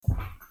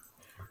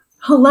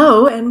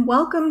Hello, and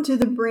welcome to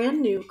the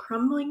brand new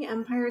Crumbling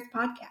Empires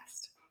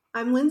podcast.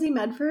 I'm Lindsay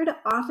Medford,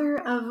 author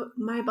of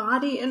My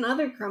Body and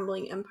Other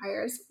Crumbling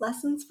Empires,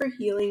 Lessons for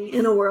Healing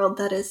in a World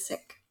That Is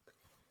Sick.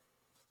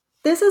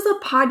 This is a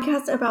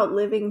podcast about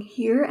living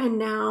here and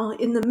now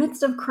in the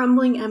midst of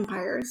crumbling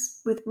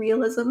empires with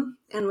realism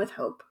and with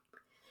hope.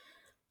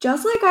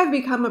 Just like I've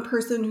become a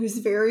person who's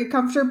very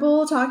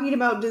comfortable talking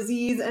about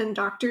disease and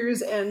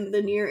doctors and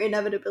the near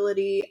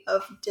inevitability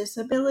of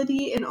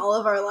disability in all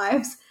of our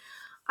lives,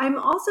 I'm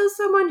also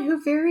someone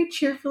who very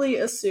cheerfully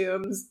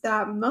assumes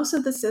that most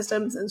of the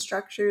systems and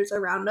structures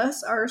around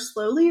us are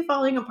slowly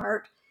falling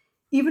apart,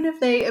 even if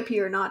they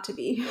appear not to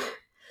be.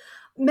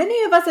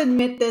 Many of us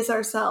admit this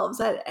ourselves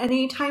at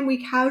any time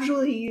we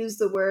casually use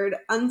the word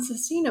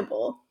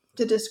unsustainable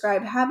to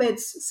describe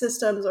habits,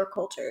 systems, or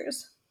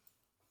cultures.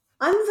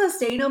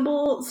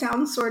 Unsustainable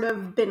sounds sort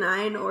of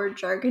benign or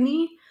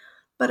jargony,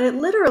 but it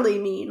literally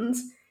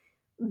means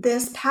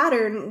this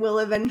pattern will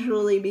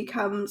eventually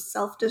become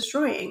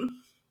self-destroying.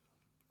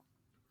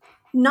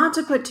 Not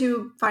to put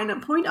too fine a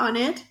point on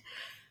it,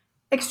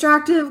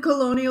 extractive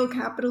colonial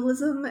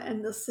capitalism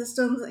and the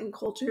systems and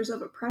cultures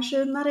of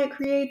oppression that it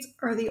creates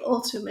are the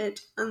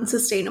ultimate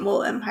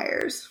unsustainable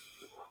empires.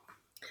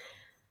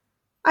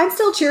 I'm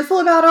still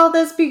cheerful about all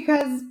this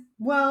because,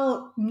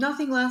 well,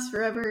 nothing lasts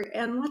forever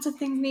and lots of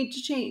things need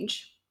to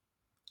change.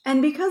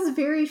 And because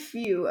very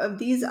few of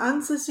these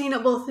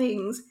unsustainable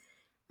things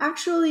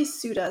actually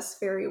suit us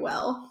very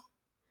well.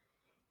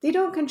 They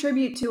don't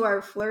contribute to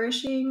our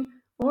flourishing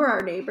or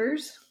our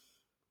neighbors.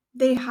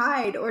 They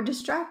hide or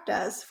distract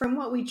us from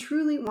what we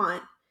truly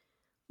want,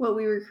 what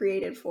we were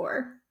created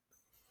for.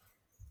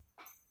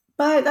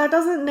 But that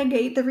doesn't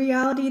negate the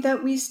reality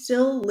that we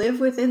still live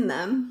within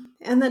them,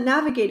 and that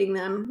navigating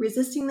them,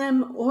 resisting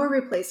them, or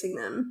replacing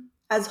them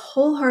as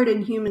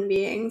wholehearted human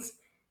beings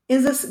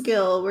is a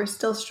skill we're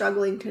still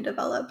struggling to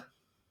develop.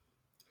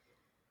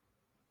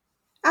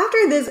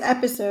 After this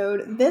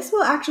episode, this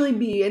will actually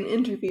be an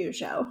interview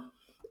show.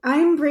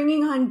 I'm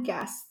bringing on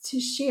guests to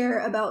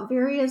share about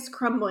various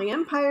crumbling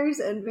empires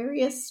and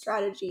various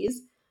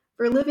strategies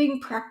for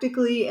living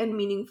practically and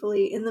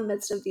meaningfully in the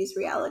midst of these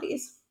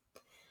realities.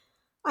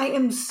 I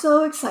am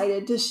so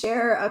excited to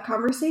share a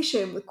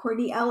conversation with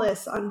Courtney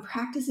Ellis on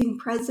practicing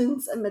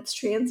presence amidst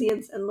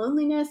transience and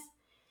loneliness,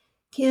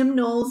 Kim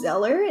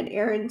Knoll-Zeller and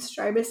Erin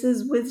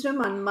Stribus's wisdom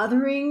on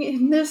mothering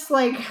in this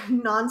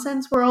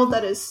nonsense world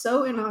that is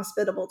so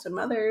inhospitable to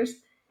mothers,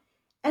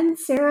 and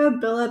Sarah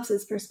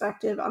Billups's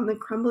perspective on the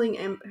crumbling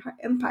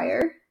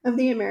empire of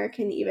the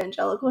American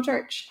Evangelical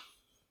Church.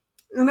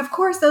 And of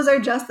course, those are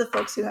just the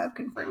folks who have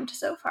confirmed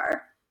so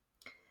far.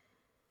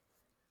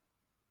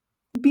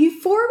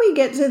 Before we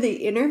get to the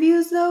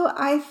interviews, though,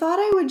 I thought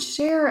I would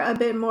share a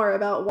bit more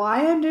about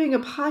why I'm doing a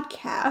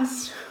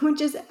podcast, which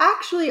is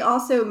actually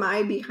also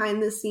my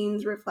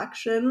behind-the-scenes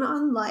reflection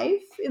on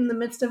life in the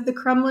midst of the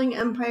crumbling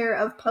empire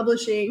of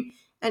publishing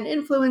and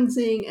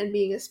influencing and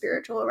being a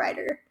spiritual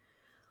writer,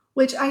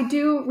 which I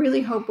do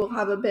really hope will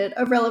have a bit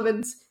of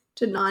relevance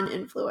to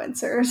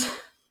non-influencers.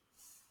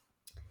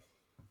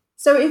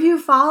 So if you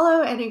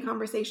follow any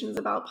conversations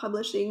about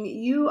publishing,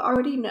 you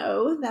already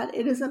know that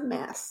it is a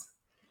mess.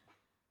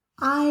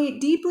 I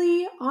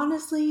deeply,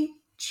 honestly,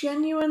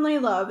 genuinely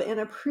love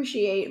and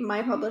appreciate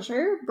my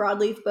publisher,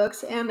 Broadleaf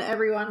Books, and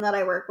everyone that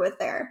I work with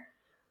there.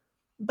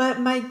 But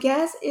my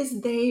guess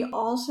is they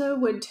also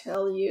would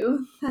tell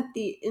you that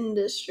the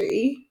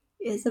industry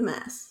is a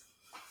mess.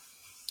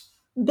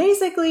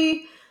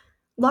 Basically,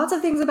 lots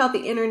of things about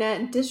the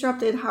internet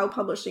disrupted how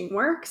publishing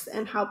works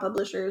and how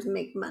publishers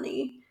make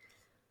money.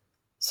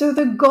 So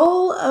the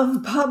goal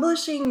of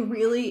publishing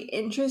really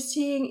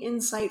interesting,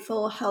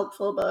 insightful,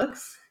 helpful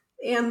books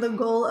and the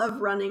goal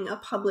of running a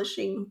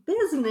publishing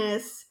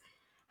business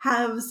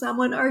have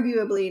somewhat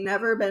arguably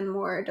never been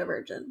more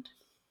divergent.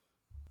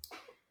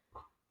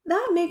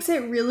 That makes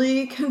it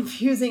really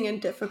confusing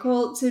and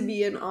difficult to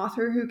be an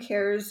author who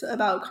cares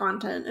about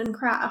content and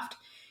craft,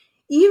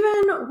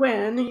 even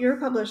when your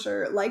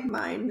publisher, like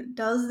mine,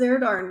 does their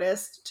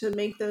darndest to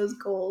make those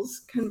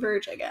goals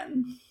converge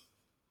again.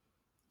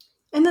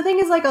 And the thing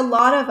is, a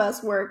lot of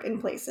us work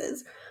in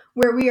places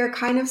where we are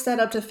kind of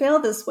set up to fail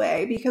this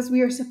way because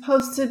we are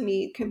supposed to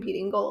meet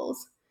competing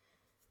goals.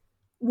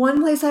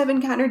 One place I've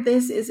encountered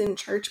this is in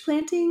church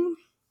planting.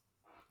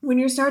 When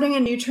you're starting a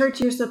new church,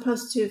 you're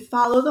supposed to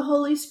follow the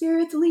Holy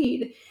Spirit's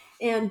lead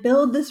and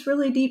build this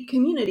really deep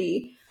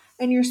community.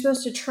 And you're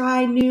supposed to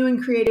try new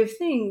and creative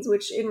things,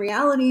 which in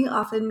reality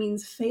often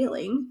means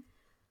failing.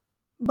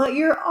 But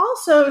you're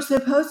also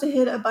supposed to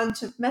hit a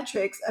bunch of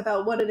metrics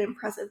about what an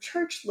impressive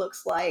church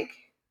looks like,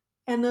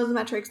 and those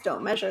metrics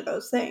don't measure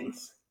those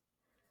things.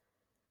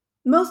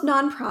 Most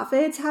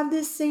nonprofits have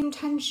this same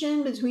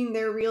tension between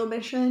their real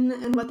mission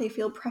and what they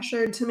feel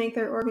pressured to make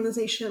their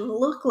organization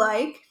look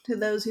like to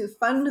those who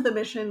fund the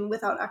mission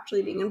without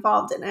actually being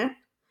involved in it.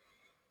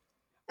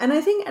 And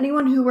I think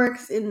anyone who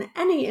works in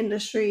any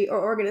industry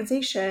or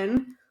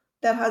organization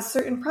that has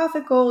certain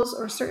profit goals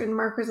or certain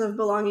markers of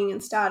belonging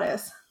and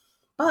status,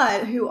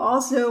 but who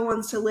also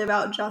wants to live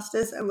out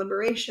justice and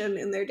liberation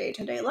in their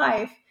day-to-day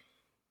life,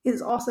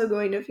 is also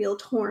going to feel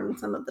torn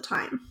some of the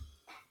time.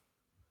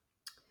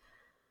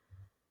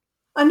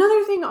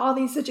 Another thing all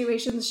these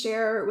situations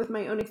share with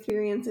my own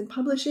experience in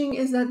publishing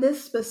is that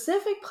this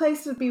specific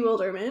place of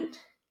bewilderment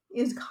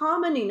is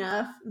common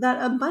enough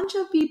that a bunch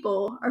of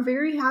people are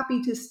very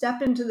happy to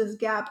step into this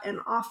gap and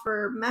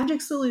offer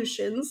magic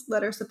solutions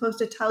that are supposed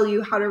to tell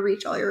you how to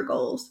reach all your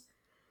goals.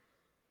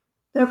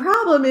 The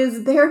problem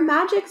is their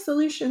magic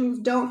solutions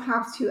don't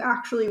have to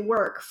actually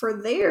work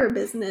for their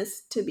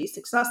business to be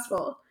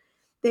successful.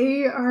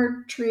 They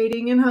are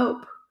trading in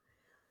hope.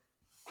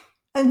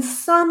 And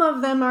some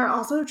of them are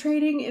also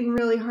trading in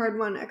really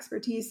hard-won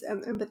expertise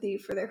and empathy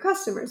for their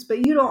customers,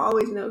 but you don't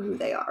always know who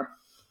they are.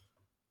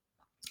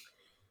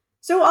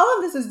 So all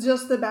of this is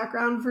just the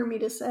background for me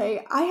to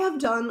say I have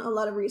done a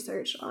lot of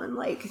research on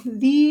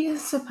the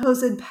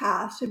supposed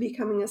path to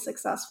becoming a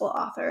successful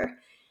author.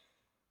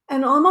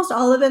 And almost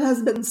all of it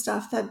has been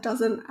stuff that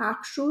doesn't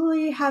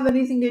actually have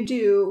anything to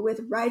do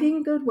with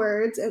writing good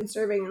words and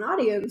serving an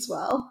audience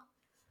well,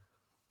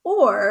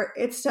 or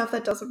it's stuff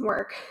that doesn't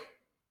work.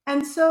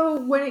 And so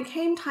when it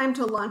came time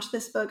to launch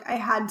this book, I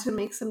had to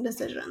make some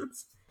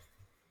decisions.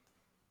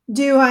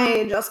 Do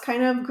I just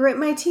kind of grit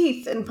my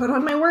teeth and put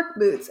on my work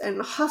boots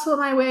and hustle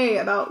my way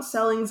about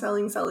selling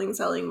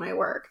my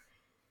work?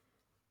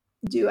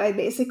 Do I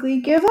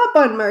basically give up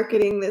on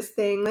marketing this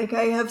thing like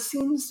I have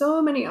seen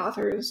so many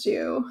authors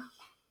do?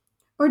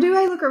 Or do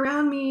I look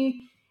around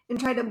me and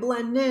try to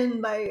blend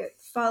in by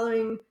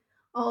following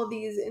all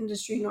these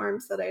industry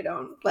norms that I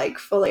don't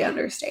fully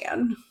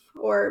understand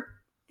or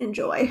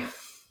enjoy?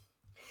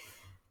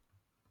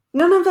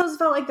 None of those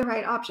felt like the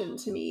right option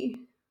to me,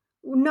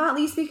 not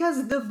least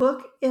because the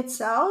book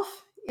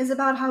itself is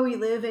about how we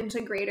live into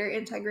greater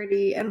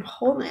integrity and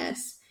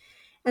wholeness,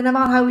 and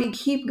about how we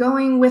keep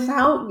going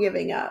without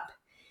giving up,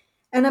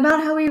 and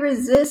about how we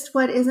resist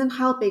what isn't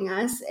helping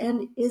us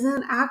and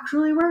isn't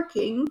actually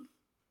working,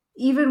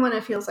 even when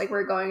it feels like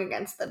we're going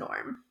against the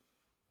norm.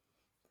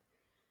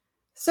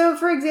 So,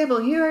 for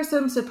example, here are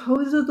some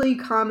supposedly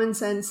common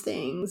sense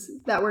things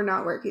that were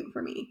not working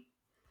for me.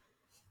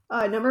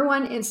 Number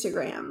one,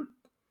 Instagram.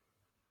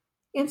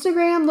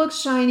 Instagram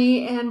looks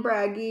shiny and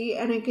braggy,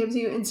 and it gives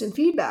you instant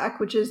feedback,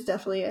 which is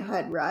definitely a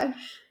head rush.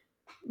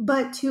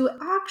 But to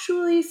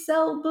actually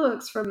sell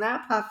books from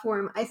that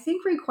platform, I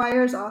think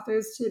requires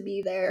authors to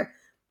be there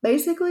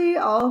basically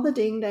all the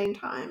dang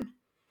time.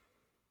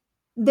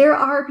 There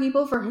are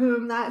people for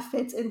whom that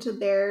fits into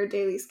their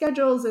daily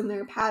schedules and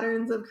their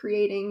patterns of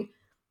creating,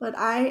 but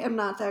I am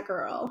not that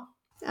girl,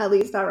 at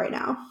least not right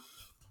now.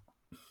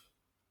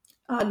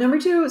 Number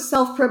two,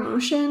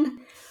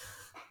 self-promotion.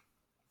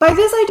 By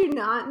this, I do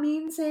not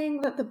mean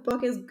saying that the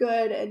book is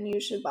good and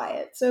you should buy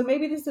it. So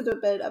maybe this is a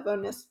bit of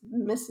a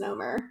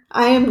misnomer.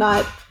 I am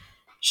not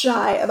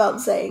shy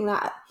about saying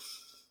that.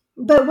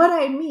 But what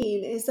I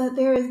mean is that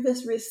there is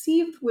this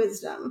received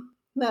wisdom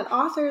that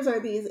authors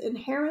are these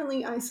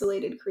inherently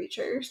isolated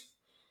creatures.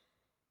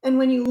 And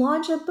when you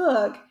launch a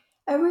book,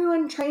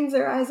 everyone trains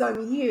their eyes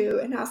on you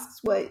and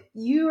asks what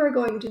you are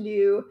going to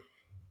do.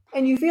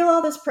 And you feel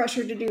all this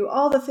pressure to do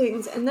all the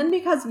things. And then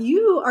because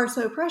you are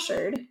so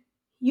pressured,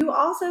 you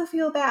also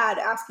feel bad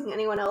asking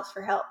anyone else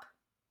for help.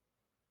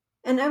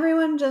 And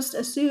everyone just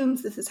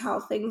assumes this is how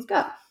things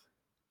go.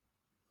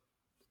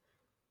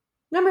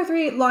 Number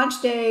three, launch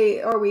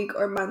day or week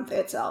or month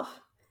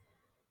itself.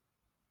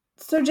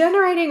 So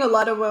generating a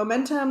lot of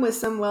momentum with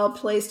some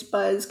well-placed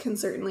buzz can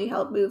certainly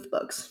help move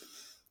books.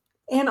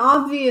 And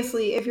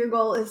obviously, if your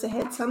goal is to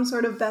hit some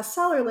sort of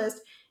bestseller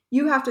list,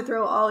 you have to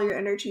throw all your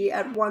energy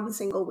at one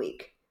single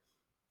week.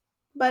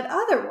 But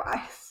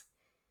otherwise,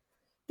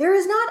 there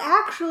is not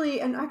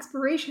actually an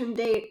expiration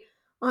date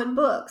on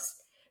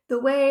books, the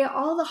way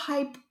all the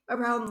hype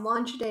around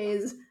launch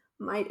days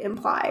might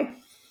imply.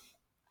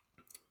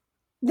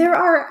 There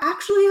are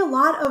actually a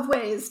lot of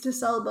ways to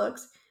sell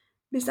books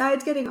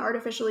besides getting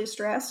artificially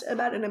stressed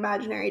about an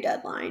imaginary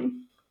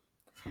deadline.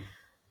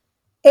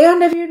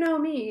 And if you know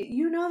me,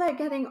 you know that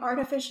getting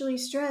artificially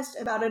stressed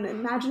about an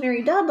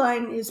imaginary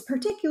deadline is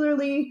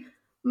particularly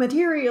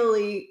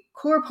materially,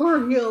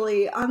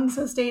 corporeally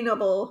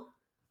unsustainable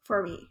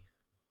for me.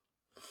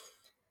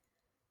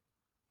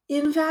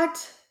 In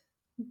fact,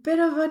 bit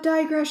of a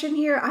digression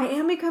here, I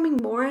am becoming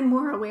more and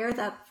more aware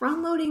that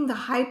front-loading the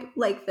hype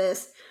like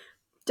this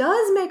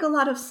does make a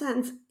lot of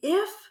sense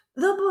if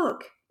the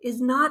book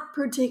is not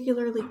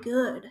particularly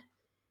good.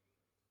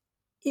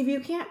 If you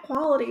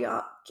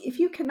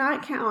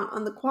cannot count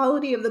on the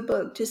quality of the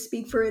book to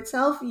speak for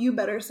itself, you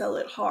better sell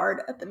it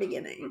hard at the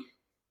beginning.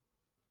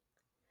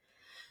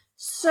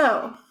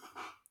 So,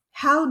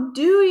 how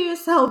do you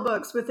sell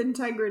books with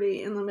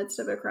integrity in the midst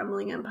of a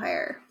crumbling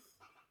empire?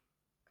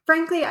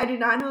 Frankly, I do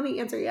not know the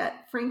answer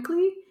yet.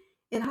 Frankly,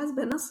 it has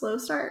been a slow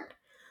start,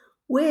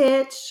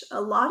 which a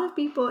lot of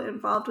people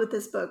involved with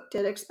this book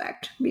did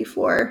expect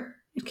before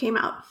it came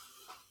out.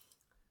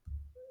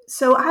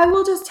 So I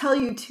will just tell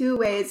you two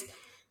ways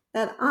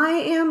that I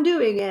am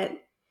doing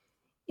it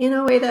in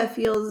a way that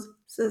feels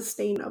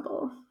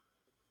sustainable.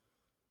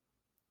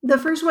 The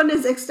first one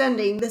is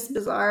extending this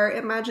bizarre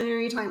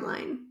imaginary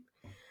timeline.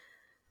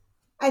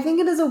 I think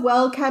it is a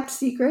well-kept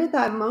secret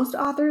that most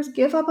authors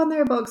give up on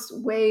their books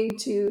way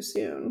too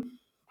soon.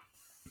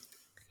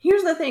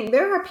 Here's the thing,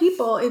 there are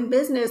people in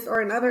business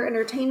or in other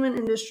entertainment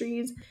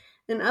industries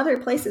and other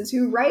places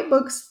who write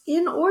books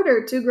in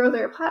order to grow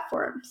their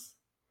platforms.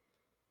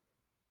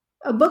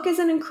 A book is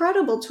an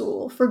incredible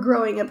tool for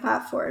growing a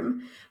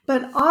platform,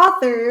 but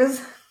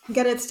authors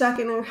get it stuck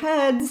in their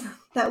heads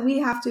that we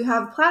have to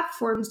have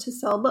platforms to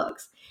sell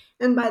books.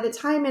 And by the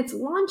time it's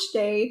launch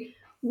day,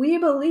 we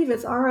believe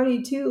it's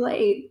already too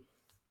late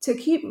to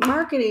keep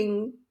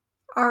marketing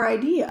our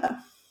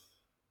idea.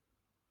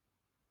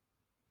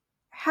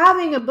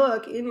 Having a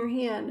book in your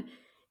hand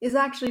is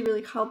actually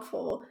really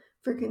helpful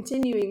for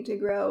continuing to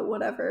grow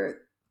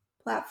whatever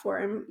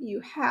platform you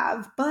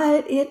have,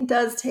 but it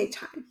does take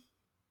time.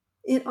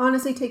 It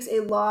honestly takes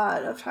a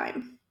lot of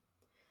time.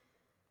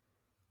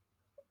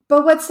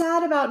 But what's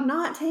sad about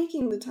not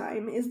taking the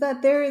time is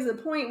that there is a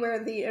point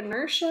where the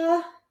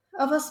inertia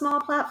of a small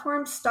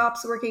platform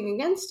stops working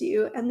against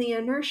you, and the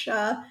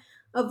inertia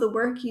of the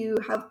work you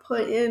have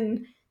put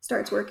in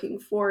starts working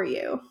for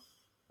you.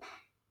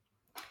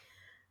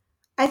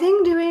 I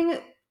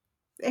think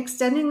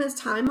extending this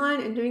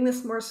timeline and doing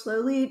this more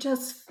slowly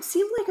just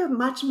seemed like a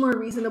much more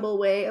reasonable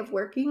way of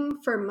working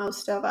for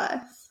most of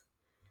us.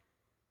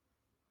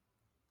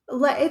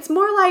 It's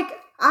more like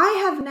I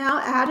have now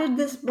added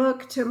this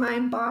book to my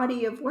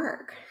body of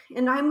work,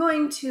 and I'm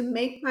going to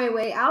make my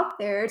way out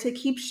there to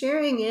keep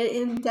sharing it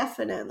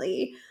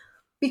indefinitely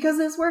because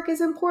this work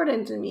is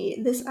important to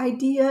me. This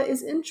idea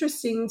is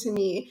interesting to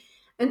me,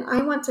 and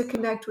I want to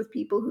connect with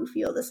people who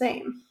feel the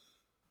same.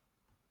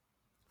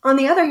 On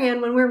the other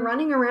hand, when we're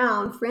running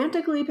around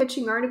frantically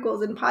pitching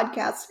articles and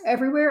podcasts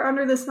everywhere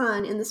under the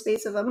sun in the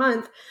space of a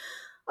month,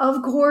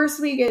 of course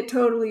we get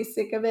totally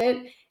sick of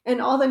it, and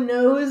all the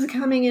no's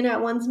coming in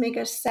at once make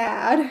us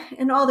sad,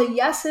 and all the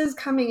yeses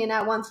coming in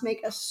at once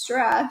make us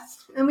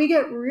stressed, and we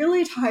get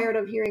really tired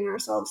of hearing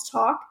ourselves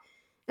talk,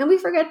 and we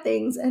forget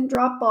things and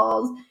drop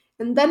balls,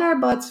 and then our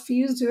butts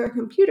fuse to our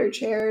computer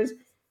chairs,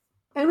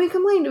 and we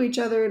complain to each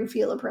other and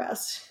feel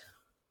oppressed.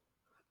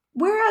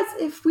 Whereas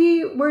if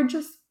we were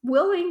just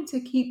willing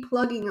to keep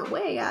plugging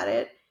away at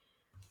it,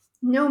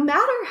 no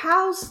matter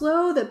how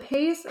slow the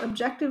pace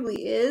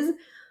objectively is,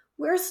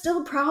 we're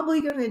still probably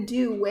going to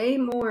do way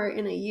more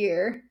in a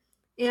year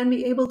and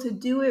be able to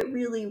do it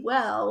really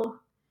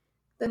well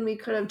than we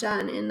could have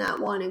done in that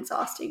one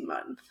exhausting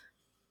month.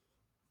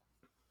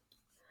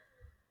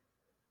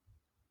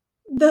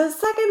 The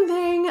second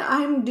thing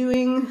I'm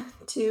doing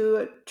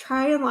to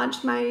try and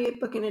launch my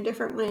book in a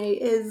different way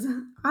is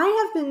I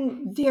have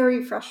been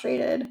very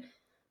frustrated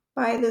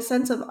by the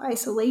sense of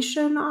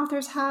isolation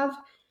authors have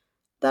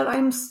that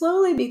I'm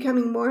slowly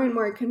becoming more and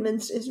more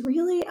convinced is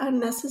really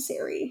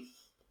unnecessary.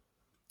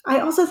 I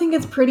also think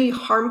it's pretty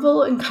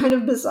harmful and kind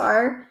of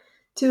bizarre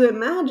to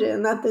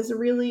imagine that this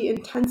really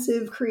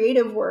intensive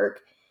creative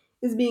work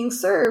is being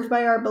served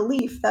by our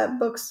belief that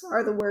books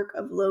are the work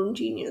of lone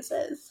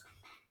geniuses.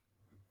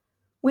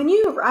 When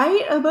you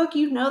write a book,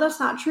 you know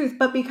that's not truth,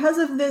 but because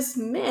of this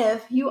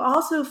myth, you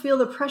also feel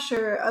the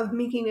pressure of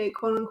making it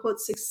quote-unquote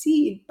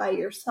succeed by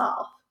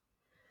yourself.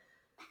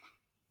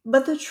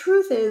 But the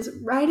truth is,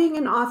 writing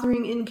and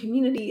authoring in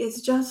community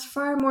is just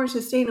far more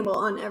sustainable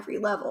on every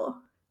level.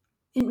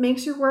 It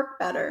makes your work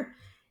better.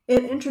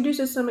 It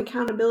introduces some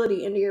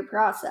accountability into your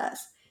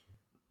process.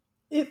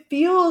 It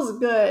feels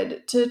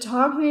good to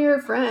talk to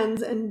your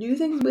friends and do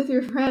things with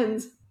your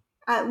friends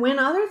when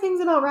other things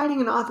about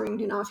writing and authoring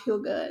do not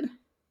feel good.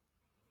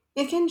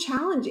 It can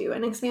challenge you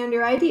and expand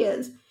your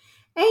ideas.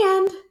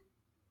 And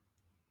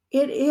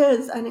it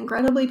is an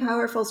incredibly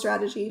powerful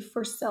strategy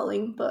for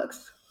selling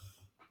books.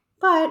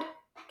 But,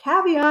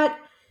 caveat,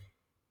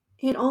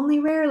 it only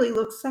rarely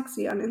looks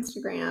sexy on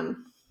Instagram.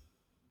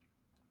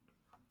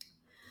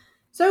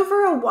 So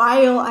for a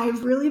while,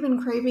 I've really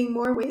been craving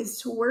more ways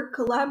to work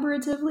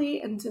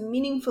collaboratively and to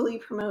meaningfully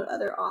promote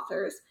other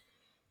authors.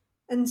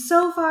 And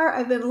so far,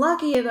 I've been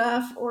lucky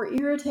enough or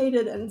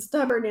irritated and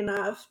stubborn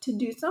enough to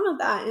do some of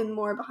that in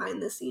more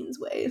behind-the-scenes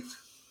ways.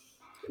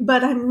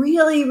 But I'm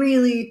really,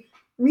 really,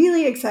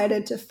 really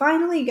excited to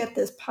finally get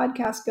this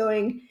podcast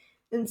going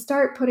and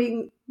start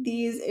putting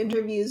these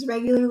interviews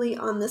regularly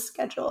on the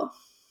schedule.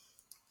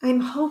 I'm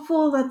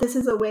hopeful that this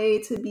is a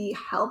way to be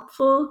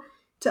helpful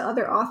to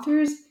other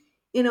authors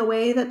in a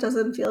way that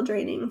doesn't feel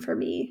draining for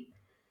me.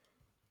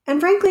 And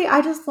frankly,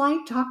 I just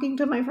like talking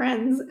to my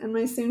friends and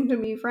my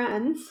soon-to-be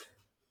friends.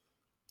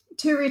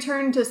 To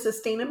return to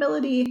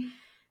sustainability,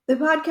 the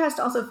podcast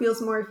also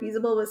feels more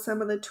feasible with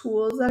some of the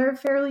tools that are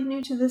fairly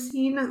new to the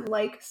scene,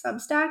 like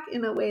Substack,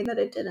 in a way that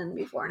it didn't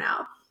before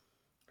now.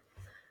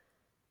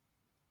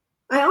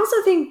 I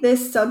also think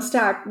this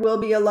Substack will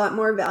be a lot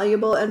more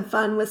valuable and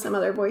fun with some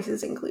other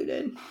voices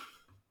included.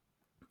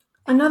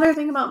 Another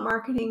thing about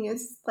marketing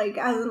is,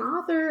 as an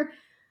author,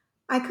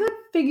 I could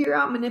figure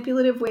out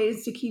manipulative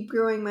ways to keep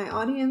growing my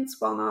audience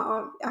while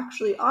not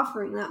actually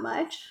offering that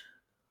much.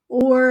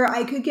 Or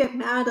I could get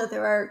mad that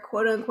there are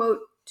quote-unquote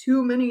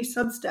too many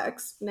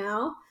Substacks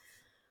now.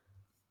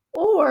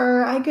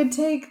 Or I could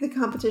take the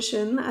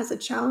competition as a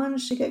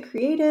challenge to get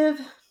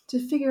creative,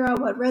 to figure out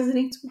what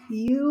resonates with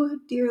you,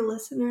 dear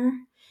listener,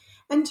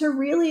 and to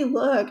really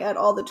look at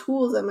all the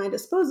tools at my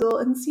disposal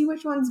and see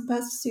which ones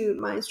best suit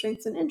my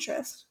strengths and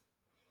interests.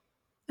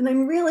 And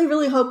I'm really,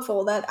 really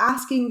hopeful that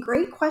asking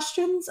great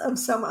questions of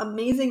some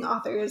amazing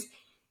authors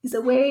is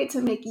a way to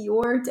make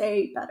your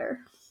day better.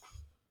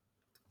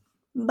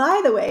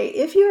 By the way,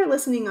 if you are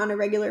listening on a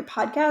regular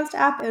podcast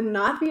app and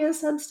not via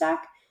Substack,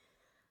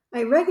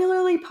 I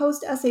regularly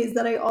post essays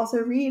that I also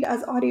read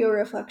as audio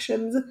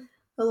reflections,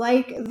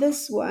 like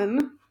this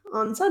one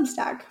on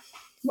Substack,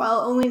 while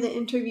only the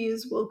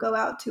interviews will go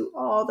out to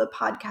all the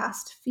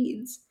podcast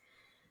feeds.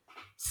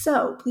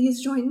 So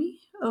please join me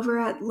over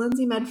at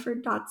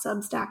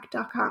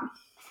lindsaymedford.substack.com.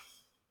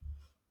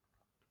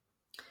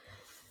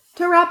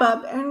 To wrap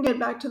up and get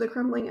back to the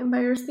Crumbling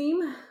Empires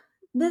theme,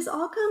 this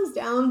all comes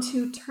down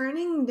to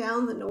turning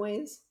down the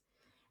noise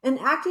and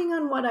acting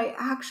on what I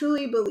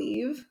actually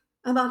believe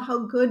about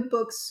how good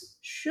books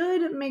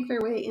should make their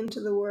way into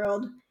the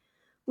world,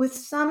 with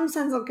some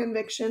sense of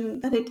conviction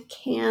that it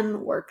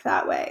can work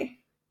that way.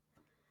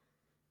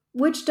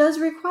 Which does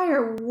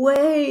require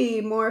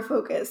way more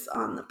focus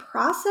on the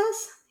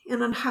process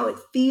and on how it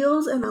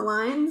feels and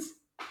aligns,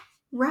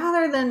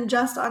 rather than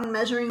just on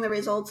measuring the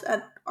results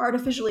at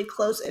artificially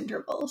close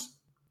intervals.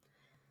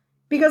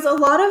 Because a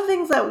lot of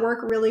things that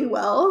work really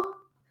well,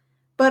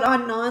 but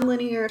on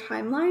non-linear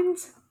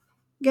timelines,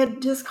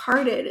 get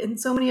discarded in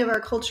so many of our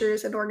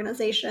cultures and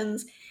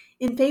organizations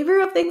in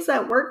favor of things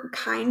that work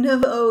kind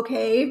of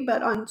okay,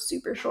 but on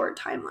super short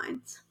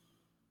timelines.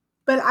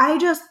 But I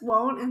just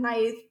won't, and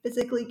I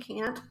physically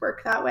can't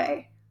work that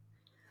way.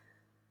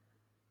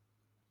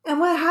 And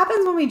what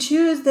happens when we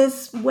choose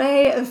this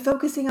way of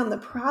focusing on the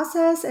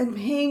process and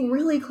paying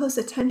really close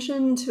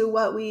attention to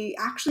what we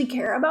actually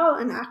care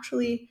about and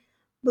actually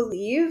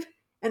believe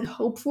and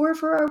hope for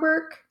our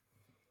work?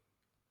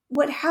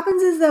 What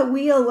happens is that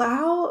we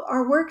allow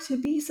our work to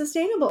be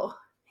sustainable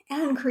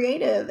and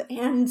creative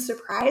and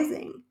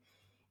surprising.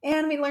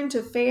 And we learn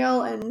to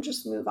fail and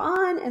just move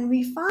on, and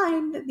we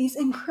find these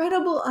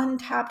incredible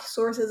untapped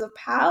sources of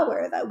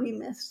power that we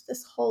missed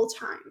this whole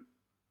time.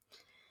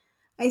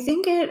 I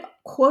think it,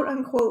 quote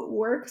unquote,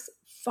 works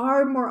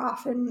far more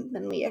often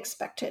than we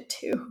expect it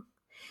to.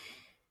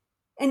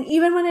 And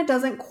even when it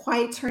doesn't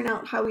quite turn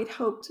out how we'd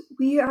hoped,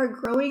 we are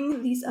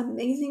growing these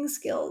amazing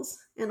skills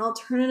and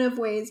alternative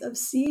ways of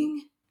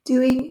seeing,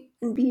 doing,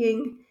 and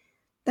being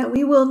that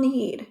we will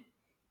need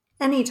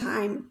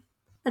anytime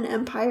an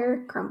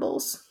empire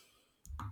crumbles.